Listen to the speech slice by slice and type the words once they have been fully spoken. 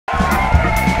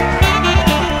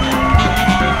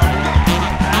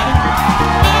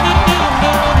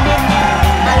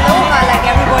Aloha, like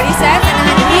everybody says, and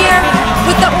I'm here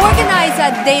with the organizer,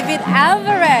 David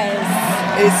Alvarez.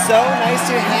 It's so nice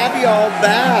to have you all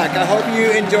back. I hope you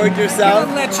enjoyed yourself.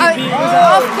 Of course you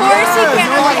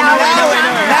cannot be out of the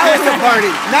camera. Now it's a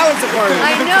party. Now it's a party.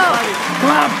 I know.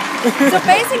 So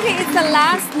basically, it's the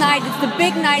last night. It's the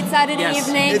big night, Saturday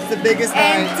evening. It's the biggest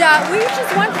and night. And we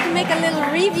just wanted to make a little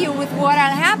review with what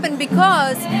had happened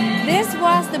because this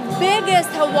was the biggest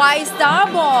Hawaii Star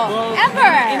Ball ever.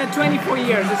 In the 24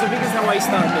 years, it's the biggest Hawaii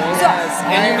Star Ball. Yes,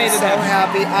 and you made it so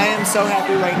happy. I am so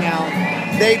happy right now.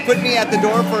 They put me at the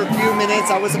door for a few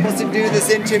minutes. I was supposed to do this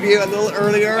interview a little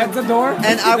earlier. At the door?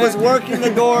 And I was working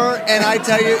the door, and I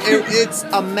tell you, it's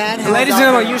a madhouse. Ladies and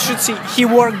gentlemen, you should see, he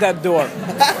worked that door.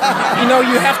 You know,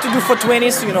 you have to do for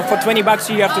 20s, you know, for 20 bucks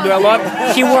you have to do a lot.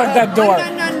 He worked that door.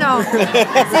 No. See,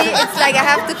 it's like I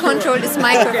have to control this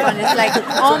microphone. It's like,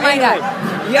 oh my God.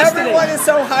 Everyone is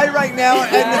so high right now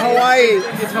in Hawaii.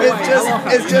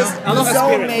 It's just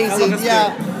so amazing.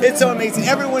 Yeah, it's so amazing.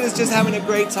 Everyone is just having a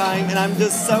great time, and I'm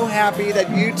just so happy that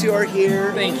you two are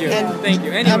here. Thank you. And thank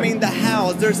you. Anyway. I mean, the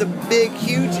house. There's a big,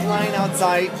 huge line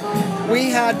outside.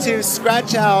 We had to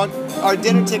scratch out our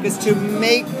dinner tickets to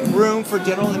make room for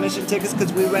general admission tickets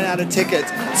because we ran out of tickets.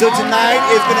 So tonight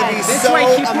is going to be so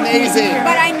amazing.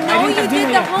 But I know you did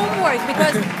the homework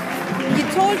because you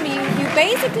told me you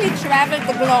basically traveled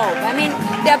the globe. I mean,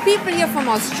 there are people here from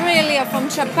Australia, from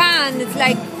Japan. It's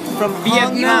like from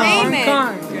Vietnam, Hong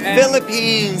Kong,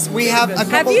 Philippines. We have a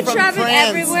couple Have you from traveled France.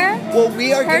 everywhere? Well,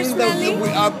 we are personally?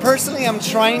 Personally, I'm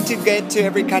trying to get to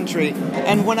every country.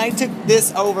 And when I took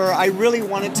this over, I really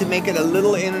wanted to make it a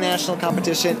little international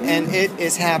competition, and it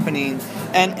is happening.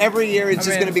 And every year it's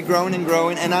just going to be growing and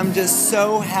growing, and I'm just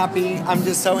so happy. I'm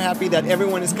just so happy that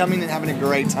everyone is coming and having a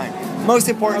great time. Most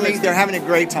importantly, they're having a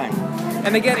great time.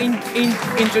 And they get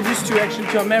introduced to actually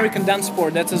to American dance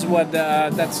sport. That is what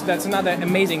that's another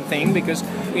amazing thing because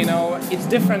you know it's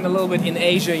different a little bit in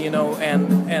Asia, you know,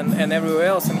 and everywhere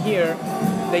else. And here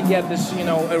they get this, you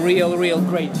know, a real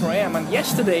great program. And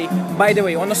yesterday, by the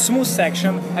way, on a smooth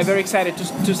section, I'm very excited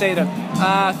to say that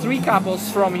 3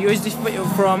 couples from USDC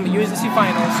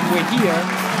finals were here.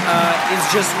 It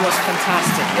just was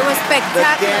fantastic. It was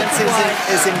spectacular. The dance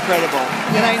is incredible.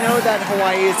 And I know that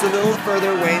Hawaii is a little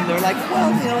further away, and they're like,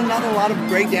 well, you know, not a lot of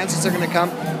great dancers are going to come.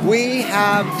 We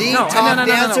have the top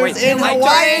dancers in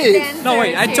Hawaii. No,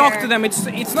 wait, I talked to them.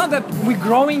 It's not that we're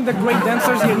growing the great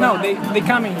dancers here. No, they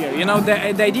coming here. You know,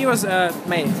 the idea was,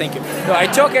 May, thank you. No, I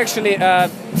talked actually,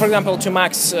 for example, to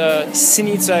Max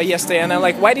Sinica yesterday, and I'm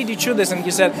like, why did you choose this? And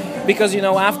he said, because, you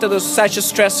know, after such a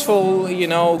stressful, you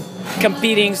know,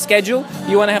 competing schedule,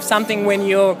 you want to have something when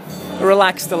you're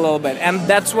relaxed a little bit, and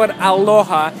that's what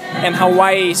Aloha and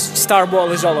Hawaii Star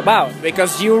Ball is all about,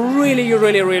 because you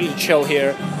really chill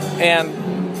here, and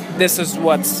this is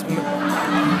what's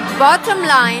bottom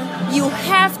line. You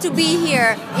have to be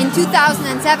here in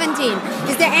 2017.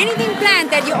 Is there anything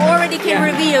planned that you already can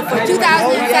reveal for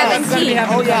 2017?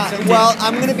 Oh yeah. Well,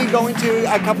 I'm going to be going to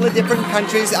a couple of different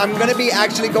countries. I'm going to be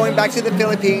actually going back to the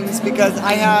Philippines because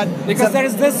I had... Because there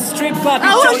is this strip club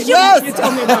you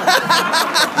told me about.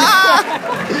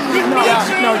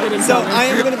 So I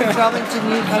am going to be traveling to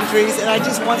new countries, and I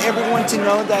just want everyone to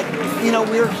know that, you know,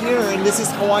 we're here, and this is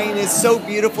Hawaii, and it's so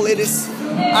beautiful. It is,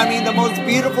 I mean, the most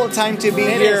beautiful time to be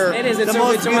here. It is. It's the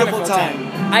most beautiful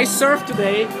time. I surfed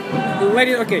today.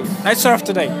 I surfed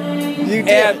today. You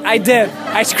did? And I did.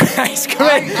 I scratched.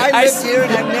 I lived here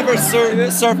and I've never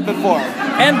surfed before.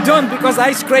 And don't, because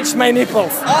I scratched my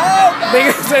nipples. Oh,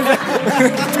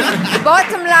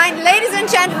 bottom line, ladies and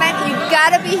gentlemen, you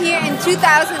gotta be here in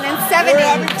 2017.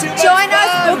 Join us,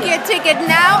 book your ticket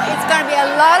now. It's gonna be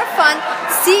a lot of fun.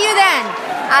 See you then.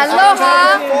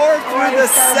 Aloha. 4th through the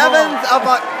 7th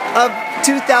of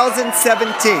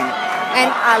 2017. And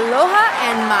aloha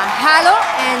and mahalo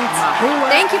and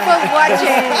thank you for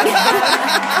watching.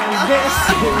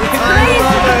 I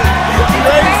love it.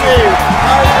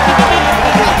 Crazy.